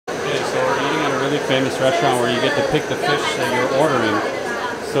famous restaurant where you get to pick the fish that you're ordering.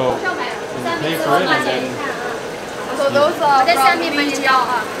 So you pay for it and then... So those are from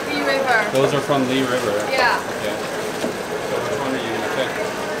Lee River. Those are from Lee River. Yeah. Yeah. So which one are you going to pick?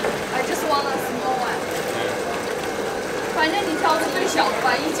 I just want a small one. Yeah. 反正你挑的最小的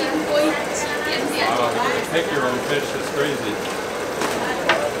吧，一斤多一点点。 Oh, you can pick your own fish. It's crazy.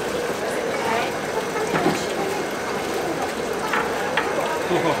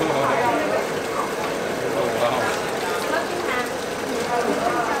 Oh, wow.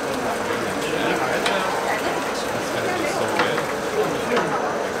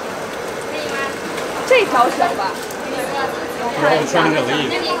 这条小吧。You're all trying to leave.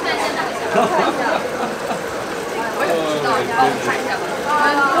 我也不知道，你帮我看一下吧。I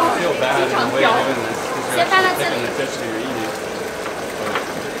feel bad in a way doing this because you're actually picking the fish that you're eating.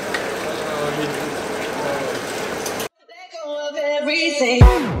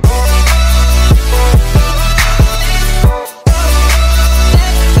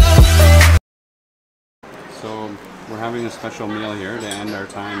 So we're having a special meal here to end our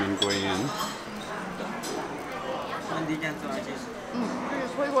time in Guiyan.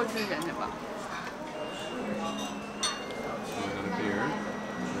 推过去一点点吧。 So we got a beer.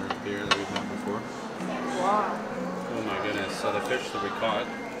 There's a beer that we've had before. Wow. Oh my goodness. So the fish that we caught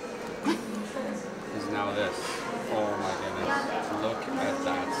is now this. Oh my goodness. Look at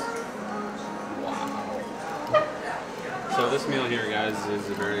that. Wow. So this meal here, guys, is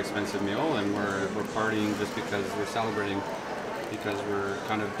a very expensive meal, and we're partying just because we're celebrating, because we're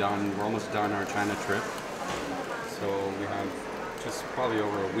kind of done. We're almost done our China trip. So we have just probably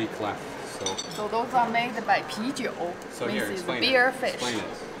over a week left. So those are made by 啤酒. So here, explain beer it. fish. Explain it.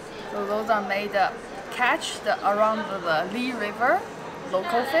 So those are made catched around the Lee River,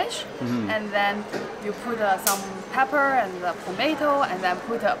 local fish, and then you put some pepper and tomato, and then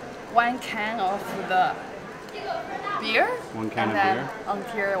put 1 can of the beer. 1 can and of then beer.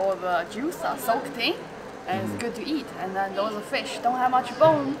 Until all the juice are soaked in, and it's good to eat. And then those fish don't have much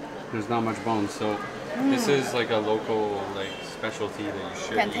bone. There's not much bone, so this is like a local specialty that you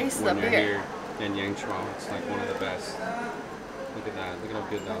should eat taste when the you're beer. here in Yangshuo. It's like one of the best. Look at that. Look at how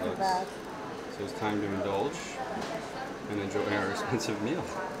good that looks. So it's time to indulge and enjoy our expensive meal.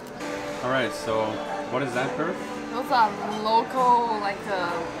 All right. So what is that, Perf? Those are local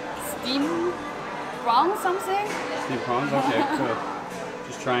steam prawn something. Steam prawns. Okay, cool.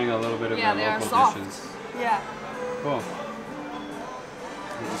 Just trying a little bit of Yeah, the they are local soft. dishes. Yeah. Cool.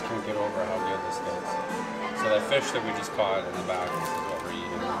 We just can't get over how good this is. So that fish that we just caught in the back, this is what we're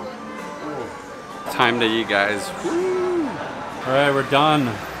eating now. Ooh. Time to eat, guys. Woo. All right, we're done.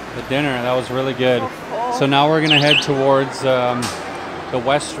 The dinner, that was really good. So now we're gonna head towards the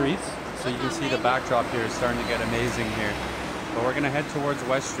West Street. So you can see the backdrop here is starting to get amazing here. But we're gonna head towards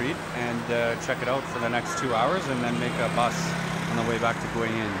West Street and check it out for the next 2 hours, and then make a bus on the way back to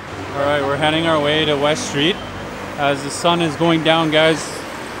Guiyan. All right, we're heading our way to West Street as the sun is going down, guys.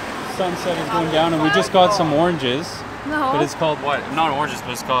 Sunset is going down, and we just got some oranges. No. But it's called what? Not oranges,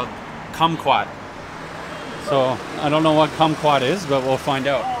 but it's called kumquat. So I don't know what kumquat is, but we'll find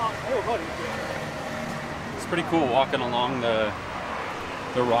out. It's pretty cool walking along the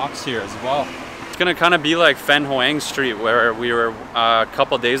rocks here as well. It's gonna kind of be like Fen Hoang Street where we were a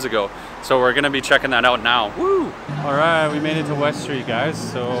couple days ago. So we're gonna be checking that out now. Woo! All right, we made it to West Street, guys.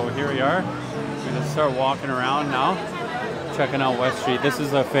 So here we are. We're gonna start walking around now, checking out West Street. This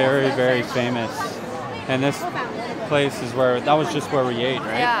is a very, very famous, and this place is where, that was just where we ate,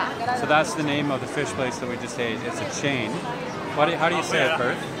 right? Yeah. So that's the name of the fish place that we just ate. It's a chain. How do you say it,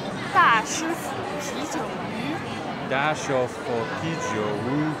 Bert? 大师傅啤酒鱼. Yangshuo for Pijiu.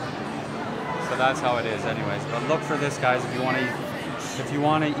 So that's how it is, anyways. But look for this, guys. If you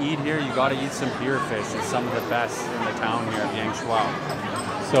want to eat here, you got to eat some beer fish. It's some of the best in the town here at Yangshuo.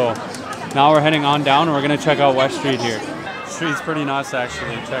 So now we're heading on down, and we're gonna check out West Street here. Street's pretty nuts,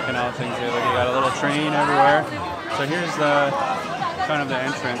 actually. Checking out things here. Look, you got a little train everywhere. So here's the kind of the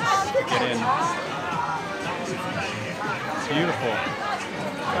entrance to get in. It's beautiful.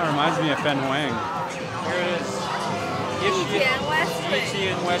 Kind of reminds me of Fen Hoang. Here it is.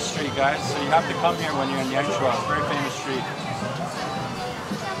 Yitian West Street, guys. So you have to come here when you're in Yangshuo. It's a very famous street.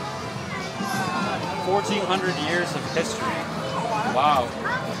 1,400 years of history. Wow.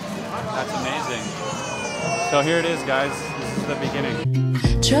 That's amazing. So here it is, guys. This is the beginning.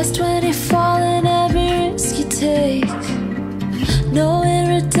 Trust when you fall in every risk you take, knowing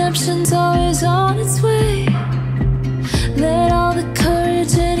redemption's always on its way. Let all the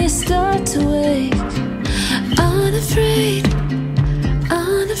courage in you start to wake. Unafraid,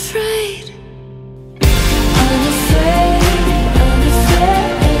 unafraid, unafraid,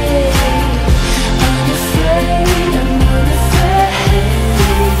 unafraid,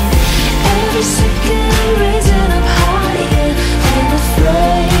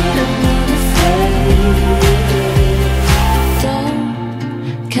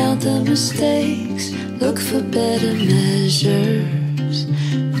 count the mistakes, look for better measures,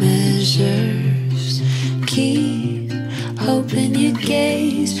 measures. Keep hope in your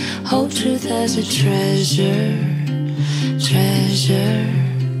gaze, hold truth as a treasure, treasure.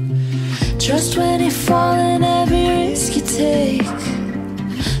 Trust when you fall in every risk you take.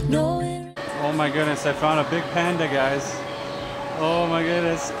 Oh my goodness, I found a big panda, guys. Oh my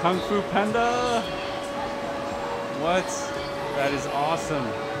goodness, Kung Fu Panda! What? That is awesome.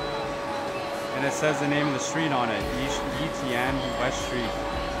 And it says the name of the street on it, Yitian West Street.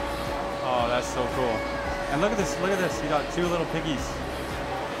 Oh, that's so cool. And look at this, you got two little piggies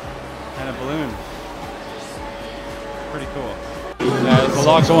and a balloon. Pretty cool. Yeah, there's a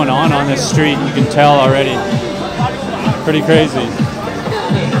lot going on this street, you can tell already. Pretty crazy.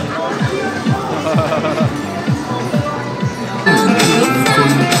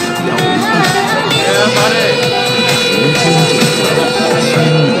 Yeah, buddy.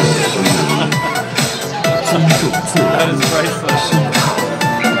 That is priceless.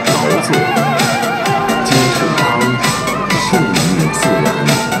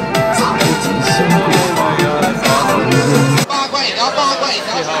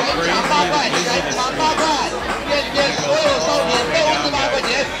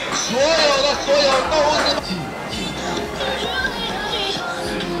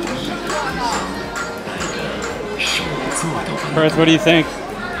 Perth, what do you think?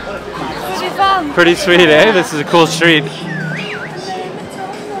 Pretty fun. Pretty sweet, eh? This is a cool street.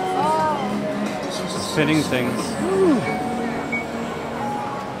 Spinning things.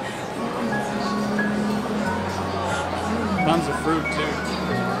 Tons of fruit too.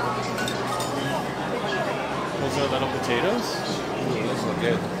 Those are little potatoes. Ooh, those look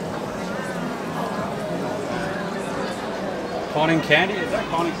good. Cotton candy? Is that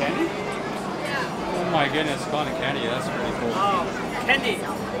cotton candy? Oh my goodness, cotton candy, that's pretty cool. Oh, candy!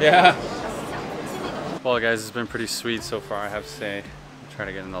 Yeah. Well guys, it's been pretty sweet so far, I have to say. I'm trying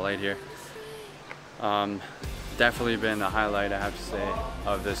to get in the light here. Definitely been a highlight, I have to say,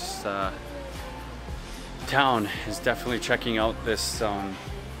 of this town is definitely checking out this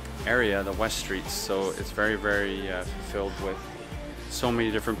area, the West Streets. So it's very, very filled with so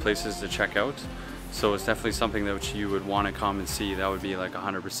many different places to check out. So it's definitely something that you would want to come and see. That would be like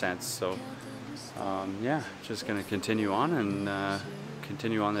 100%. So yeah, just gonna continue on and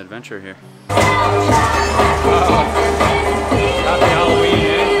continue on the adventure here. Happy Halloween,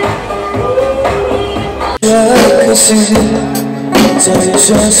 eh?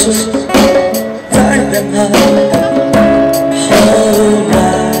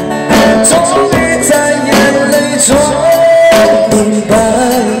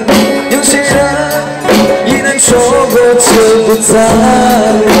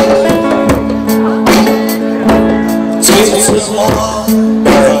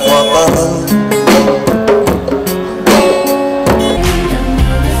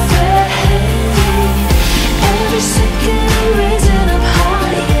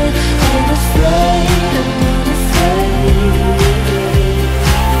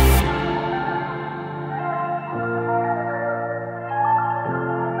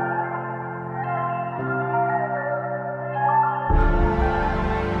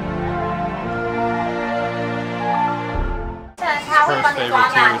 First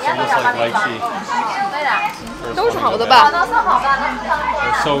favorite too, it's almost like lychee. 都是好的吧？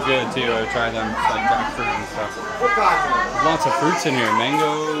 They're so good too. I tried them, like jackfruit and stuff. There's lots of fruits in here,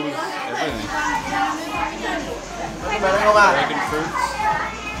 mangoes, everything. Dragon fruits.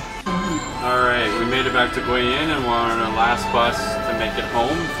 Alright, we made it back to Guiyin and we're on our last bus to make it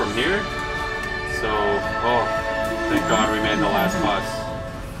home from here. So, oh, thank God we made the last bus.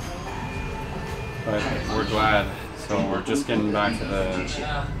 But we're glad. So we're just getting back to the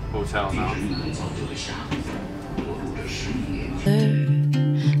hotel now.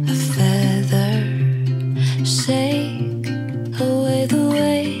 A feather, shake away the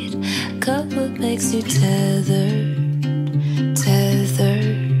weight, cut what makes you tethered,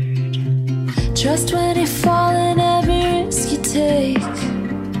 tethered. Trust when you fall in every risk you take,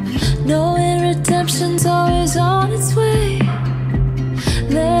 knowing redemption's always on its way.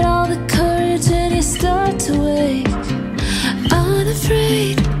 Let all the courage in you start to wake.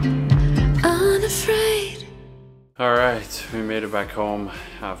 Unafraid, unafraid. Alright, we made it back home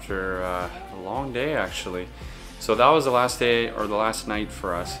after a long day actually. So that was the last day, or the last night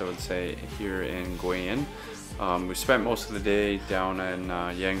for us, I would say, here in Guiyin. We spent most of the day down in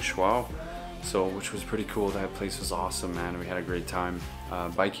Yangshuo, so which was pretty cool. That place was awesome, man. We had a great time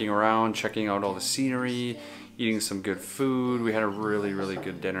biking around, checking out all the scenery, eating some good food. We had a really, really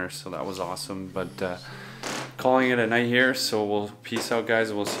good dinner, so that was awesome. But calling it a night here, so we'll peace out, guys,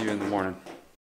 and we'll see you in the morning.